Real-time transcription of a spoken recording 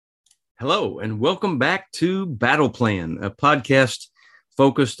Hello, and welcome back to Battle Plan, a podcast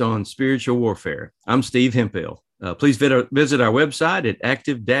focused on spiritual warfare. I'm Steve Hemphill. Please visit our website at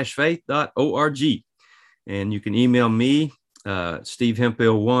active-faith.org, and you can email me,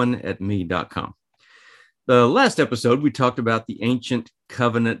 stevehemphill1@me.com. The last episode, we talked about the ancient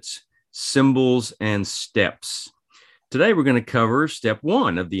covenants, symbols, and steps. Today, we're going to cover step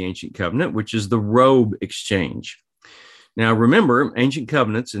one of the ancient covenant, which is the Robe Exchange. Now, remember, ancient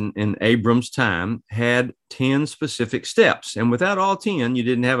covenants in Abram's time had 10 specific steps. And without all 10, you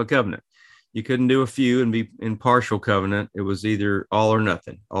didn't have a covenant. You couldn't do a few and be in partial covenant. It was either all or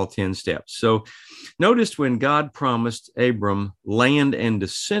nothing, all 10 steps. So notice when God promised Abram land and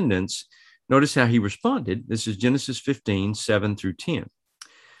descendants, notice how he responded. This is Genesis 15, 7 through 10.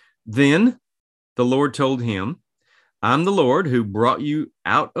 Then the Lord told him, I'm the Lord who brought you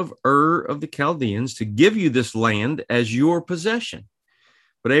out of Ur of the Chaldeans to give you this land as your possession.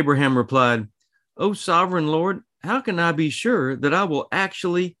 But Abraham replied, O sovereign Lord, how can I be sure that I will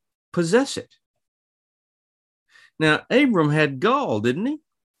actually possess it? Now, Abram had gall, didn't he?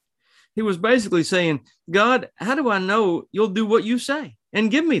 He was basically saying, God, how do I know you'll do what you say and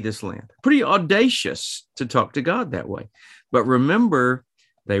give me this land? Pretty audacious to talk to God that way. But remember,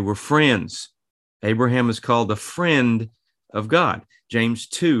 they were friends. Abraham is called a friend of God. James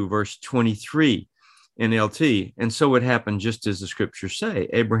 2, verse 23 NLT. And so it happened just as the scriptures say.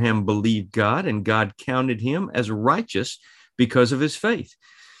 Abraham believed God, and God counted him as righteous because of his faith.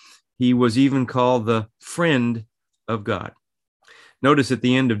 He was even called the friend of God. Notice at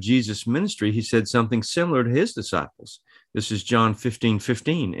the end of Jesus' ministry, he said something similar to his disciples. This is John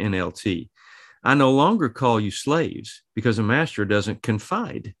 15:15 NLT. I no longer call you slaves because a master doesn't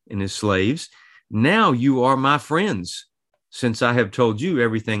confide in his slaves. Now you are my friends, since I have told you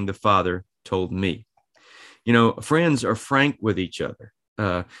everything the Father told me. You know, friends are frank with each other.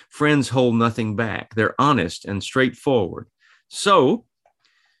 Friends hold nothing back. They're honest and straightforward. So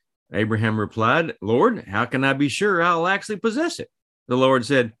Abraham replied, Lord, how can I be sure I'll actually possess it? The Lord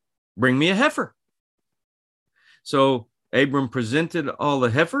said, bring me a heifer. So Abram presented all the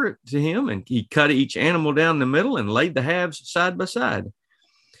heifer to him, and he cut each animal down the middle and laid the halves side by side.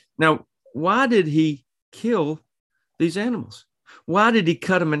 Now, why did he kill these animals? Why did he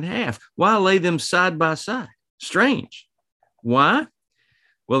cut them in half? Why lay them side by side? Strange. Why?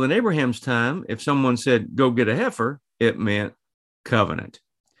 Well, in Abraham's time, if someone said, go get a heifer, it meant covenant.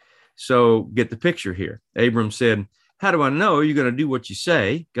 So get the picture here. Abram said, how do I know you're going to do what you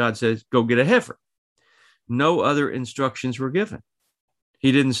say? God says, go get a heifer. No other instructions were given.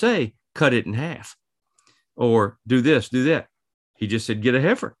 He didn't say, cut it in half or do this, do that. He just said, get a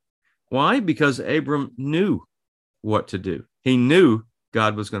heifer. Why? Because Abram knew what to do. He knew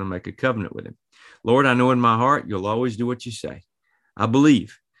God was going to make a covenant with him. Lord, I know in my heart you'll always do what you say. I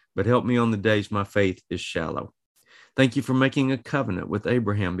believe, but help me on the days my faith is shallow. Thank you for making a covenant with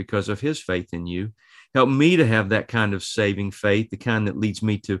Abraham because of his faith in you. Help me to have that kind of saving faith, the kind that leads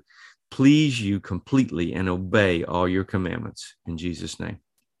me to please you completely and obey all your commandments. In Jesus' name.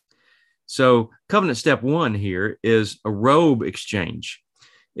 So covenant step one here is a robe exchange.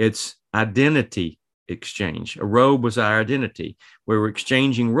 It's identity exchange. A robe was our identity. We were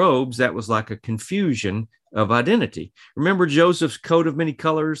exchanging robes. That was like a confusion of identity. Remember Joseph's coat of many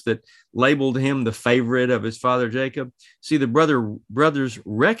colors that labeled him the favorite of his father Jacob? See, the brothers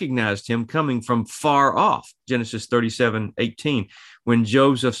recognized him coming from far off. Genesis 37:18. When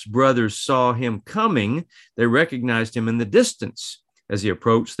Joseph's brothers saw him coming, they recognized him in the distance. As he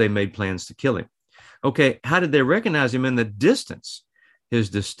approached, they made plans to kill him. Okay, how did they recognize him in the distance? His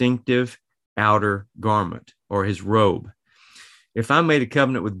distinctive outer garment or his robe. If I made a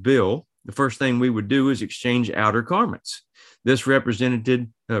covenant with Bill, the first thing we would do is exchange outer garments. This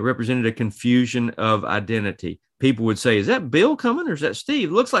represented a confusion of identity. People would say, is that Bill coming or is that Steve?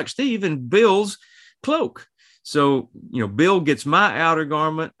 It looks like Steve in Bill's cloak. So, Bill gets my outer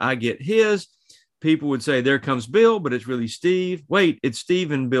garment. I get his. People would say, there comes Bill, but it's really Steve. Wait, it's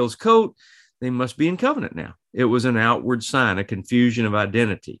Steve in Bill's coat. They must be in covenant now. It was an outward sign, a confusion of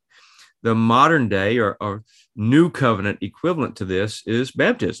identity. The modern day or new covenant equivalent to this is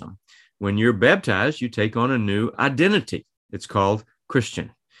baptism. When you're baptized, you take on a new identity. It's called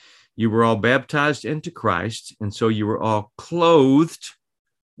Christian. You were all baptized into Christ, and so you were all clothed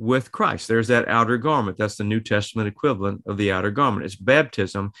with Christ. There's that outer garment. That's the New Testament equivalent of the outer garment. It's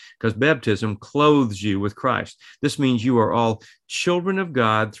baptism, because baptism clothes you with Christ. This means you are all children of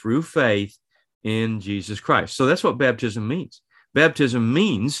God through faith in Jesus Christ. So that's what baptism means. Baptism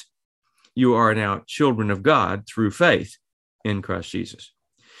means you are now children of God through faith in Christ Jesus.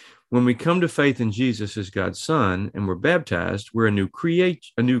 When we come to faith in Jesus as God's Son and we're baptized, we're a new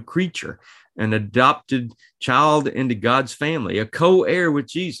creature, an adopted child into God's family, a co-heir with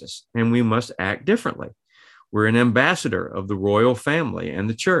Jesus, and we must act differently. We're an ambassador of the royal family and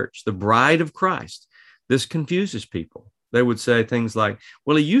the church, the bride of Christ. This confuses people. They would say things like,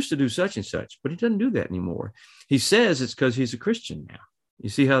 well, he used to do such and such, but he doesn't do that anymore. He says it's because he's a Christian now. You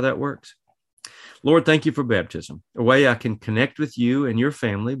see how that works? Lord, thank you for baptism, a way I can connect with you and your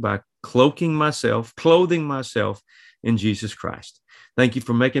family by clothing myself in Jesus Christ. Thank you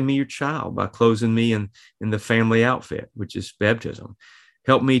for making me your child by clothing me in the family outfit, which is baptism.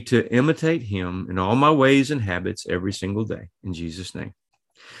 Help me to imitate him in all my ways and habits every single day. In Jesus' name.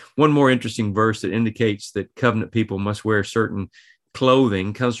 One more interesting verse that indicates that covenant people must wear certain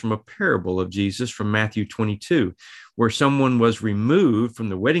clothing comes from a parable of Jesus from Matthew 22, where someone was removed from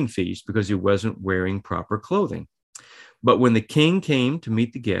the wedding feast because he wasn't wearing proper clothing. But when the king came to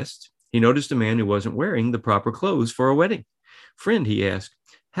meet the guests, he noticed a man who wasn't wearing the proper clothes for a wedding. Friend, he asked,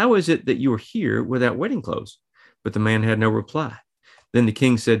 how is it that you are here without wedding clothes? But the man had no reply. Then the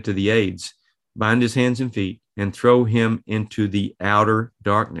king said to the aides, bind his hands and feet and throw him into the outer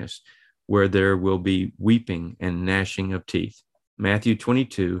darkness, where there will be weeping and gnashing of teeth. Matthew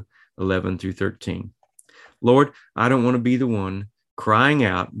 22, 11 through 13. Lord, I don't want to be the one crying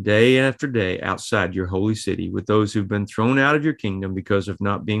out day after day outside your holy city with those who've been thrown out of your kingdom because of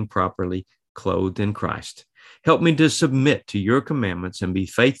not being properly clothed in Christ. Help me to submit to your commandments and be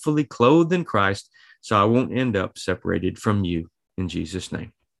faithfully clothed in Christ so I won't end up separated from you, in Jesus'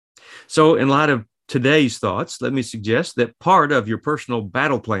 name. So in light of today's thoughts, let me suggest that part of your personal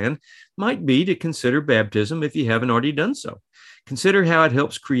battle plan might be to consider baptism if you haven't already done so. Consider how it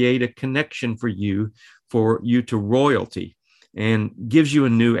helps create a connection for you to royalty and gives you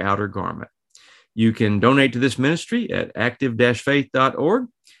a new outer garment. You can donate to this ministry at active-faith.org,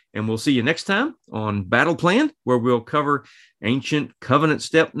 and we'll see you next time on Battle Plan, where we'll cover ancient covenant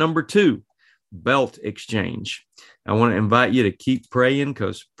step number 2, belt exchange. I want to invite you to keep praying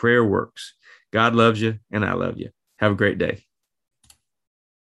because prayer works. God loves you, and I love you. Have a great day.